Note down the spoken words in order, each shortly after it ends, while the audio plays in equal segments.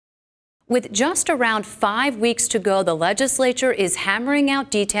With just around 5 weeks to go, the legislature is hammering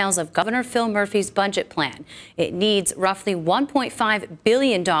out details of Governor Phil Murphy's budget plan. It needs roughly $1.5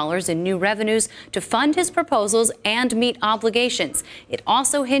 billion in new revenues to fund his proposals and meet obligations. It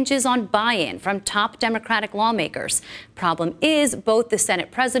also hinges on buy-in from top Democratic lawmakers. Problem is, both the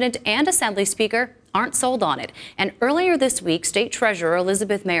Senate President and Assembly Speaker aren't sold on it. And earlier this week, State Treasurer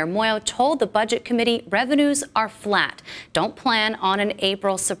Elizabeth Maher Muoio told the Budget Committee revenues are flat. Don't plan on an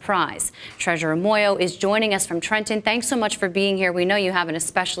April surprise. Treasurer Muoio is joining us from Trenton. Thanks so much for being here. We know you have an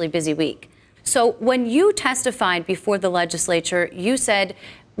especially busy week. So when you testified before the legislature, you said,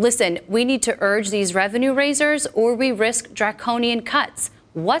 listen, we need to urge these revenue raisers or we risk draconian cuts.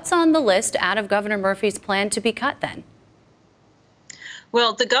 What's on the list out of Governor Murphy's plan to be cut then?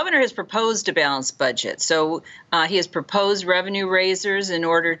 Well, the governor has proposed a balanced budget. So he has proposed revenue raisers in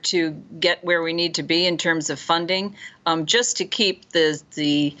order to get where we need to be in terms of funding, just to keep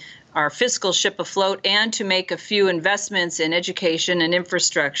our fiscal ship afloat and to make a few investments in education and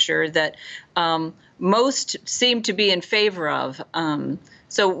infrastructure that most seem to be in favor of.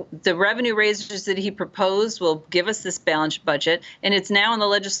 So the revenue raisers that he proposed will give us this balanced budget, and it's now in the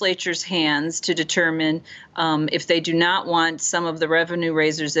legislature's hands to determine if they do not want some of the revenue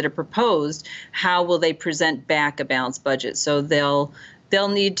raisers that are proposed, how will they present back a balanced budget. So they'll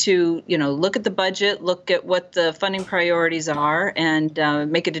need to, look at the budget, look at what the funding priorities are,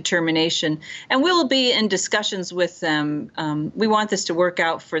 and make a determination. And we'll be in discussions with them. We want this to work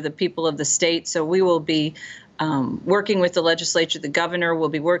out for the people of the state, so we will be working with the legislature. The governor will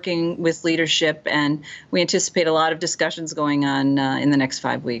be working with leadership, and we anticipate a lot of discussions going on in the next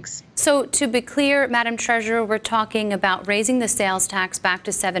 5 weeks. So to be clear, Madam Treasurer, we're talking about raising the sales tax back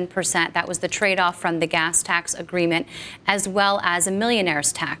to 7%. That was the trade-off from the gas tax agreement, as well as a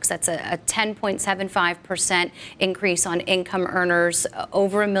millionaire's tax. That's a 10.75% increase on income earners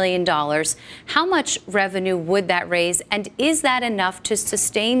over $1 million. How much revenue would that raise, and is that enough to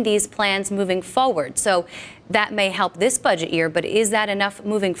sustain these plans moving forward? So that may help this budget year, but is that enough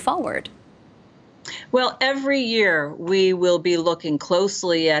moving forward? Well, every year we will be looking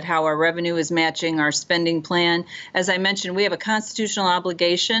closely at how our revenue is matching our spending plan. As I mentioned, we have a constitutional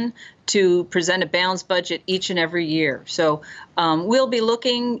obligation to present a balanced budget each and every year. So we'll be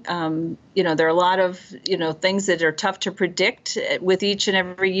looking, there are a lot of, things that are tough to predict with each and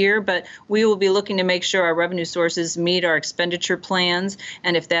every year, but we will be looking to make sure our revenue sources meet our expenditure plans.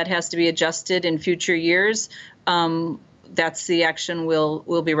 And if that has to be adjusted in future years, that's the action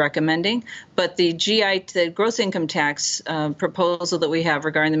we'll be recommending. But the gross income tax proposal that we have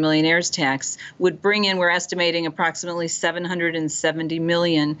regarding the millionaire's tax would bring in, we're estimating, approximately $770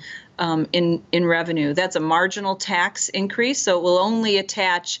 million in revenue. That's a marginal tax increase, so it will only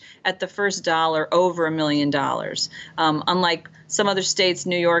attach at the first dollar over $1 million. Unlike some other states,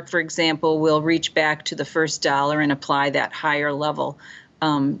 New York, for example, will reach back to the first dollar and apply that higher level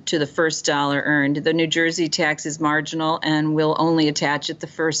to the first dollar earned. The New Jersey tax is marginal and will only attach at the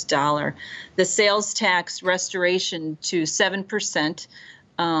first dollar. The sales tax restoration to 7%,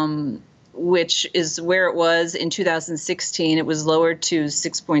 which is where it was in 2016. It was lowered to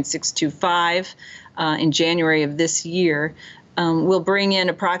 6.625 in January of this year. Will bring in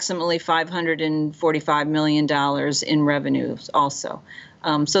approximately $545 million in revenues also.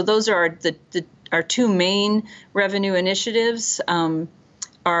 So those are our two main revenue initiatives.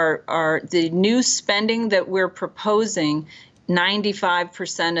 Are the new spending that we're proposing,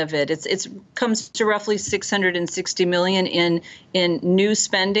 95% of it comes to roughly $660 million in new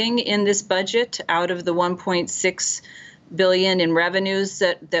spending in this budget out of the $1.6 billion in revenues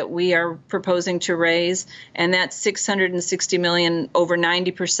that we are proposing to raise. And that $660 million, over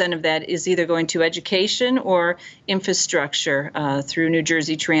 90% of that is either going to education or infrastructure through New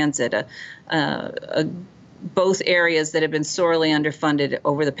Jersey Transit, both areas that have been sorely underfunded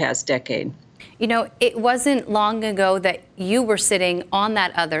over the past decade. It wasn't long ago that you were sitting on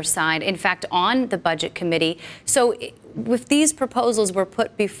that other side, in fact, on the Budget Committee. So if these proposals were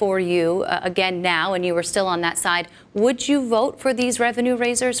put before you again now and you were still on that side, would you vote for these revenue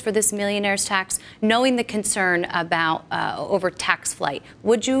raisers, for this millionaire's tax, knowing the concern about over tax flight?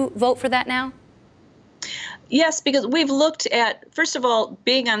 Would you vote for that now? Yes, because we've looked at, first of all,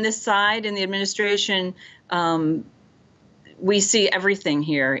 being on this side in the administration, we see everything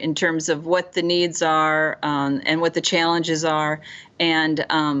here in terms of what the needs are and what the challenges are. And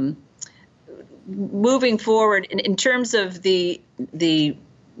moving forward, in terms of the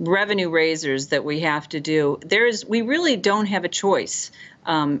revenue raisers that we have to do. We really don't have a choice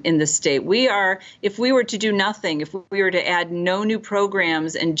in the state. If we were to do nothing, if we were to add no new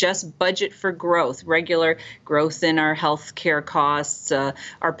programs and just budget for growth, regular growth in our health care costs,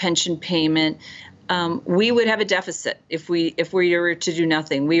 our pension payment, we would have a deficit if we were to do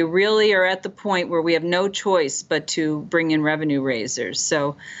nothing. We really are at the point where we have no choice but to bring in revenue raisers.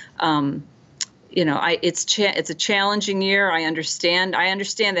 So, it's a challenging year. I understand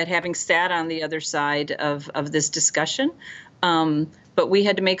that, having sat on the other side of this discussion. But we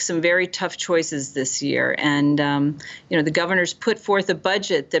had to make some very tough choices this year. And, the governor's put forth a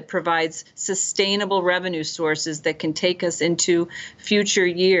budget that provides sustainable revenue sources that can take us into future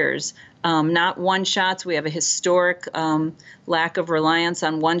years. Not one-shots. We have a historic lack of reliance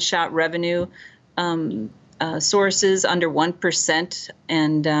on one-shot revenue sources, under 1%.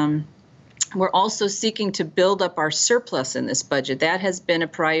 And we're also seeking to build up our surplus in this budget. That has been a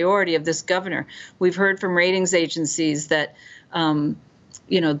priority of this governor. We've heard from ratings agencies that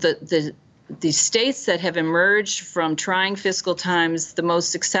the states that have emerged from trying fiscal times the most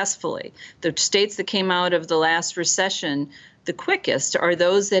successfully, the states that came out of the last recession the quickest, are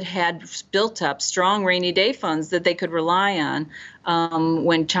those that had built up strong rainy day funds that they could rely on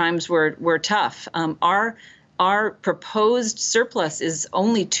when times were tough. Our proposed surplus is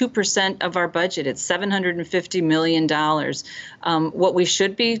only 2% of our budget. It's $750 million. What we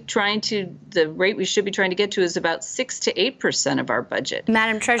should be the rate we should be trying to get to is about 6 to 8% of our budget.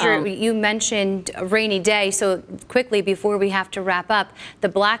 Madam Treasurer, you mentioned a rainy day. So quickly, before we have to wrap up, the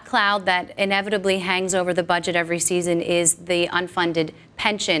black cloud that inevitably hangs over the budget every season is the unfunded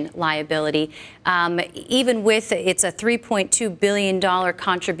pension liability. Even with it's a $3.2 billion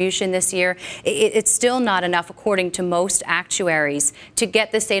contribution this year, it's still not enough, according to most actuaries, to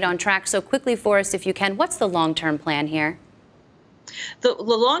get the state on track. So quickly for us, if you can, what's the long-term plan here? The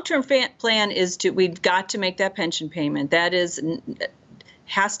long-term plan is we've got to make that pension payment. That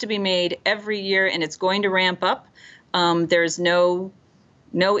has to be made every year, and it's going to ramp up. There's no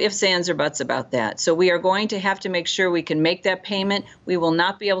ifs, ands, or buts about that. So we are going to have to make sure we can make that payment. We will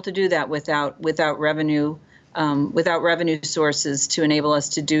not be able to do that without revenue sources to enable us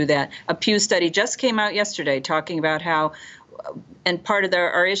to do that. A Pew study just came out yesterday talking about how, and part of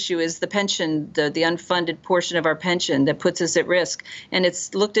our issue is the pension, the unfunded portion of our pension that puts us at risk. And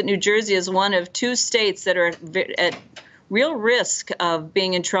it's looked at New Jersey as one of 2 states that are at real risk of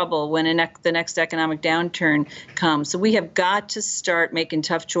being in trouble when the next economic downturn comes. So we have got to start making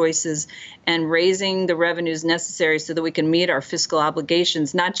tough choices and raising the revenues necessary so that we can meet our fiscal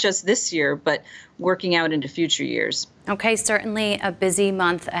obligations, not just this year, but working out into future years. Okay, certainly a busy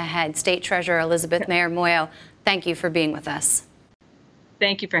month ahead. State Treasurer Elizabeth Maher Muoio, thank you for being with us.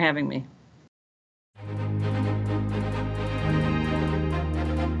 Thank you for having me.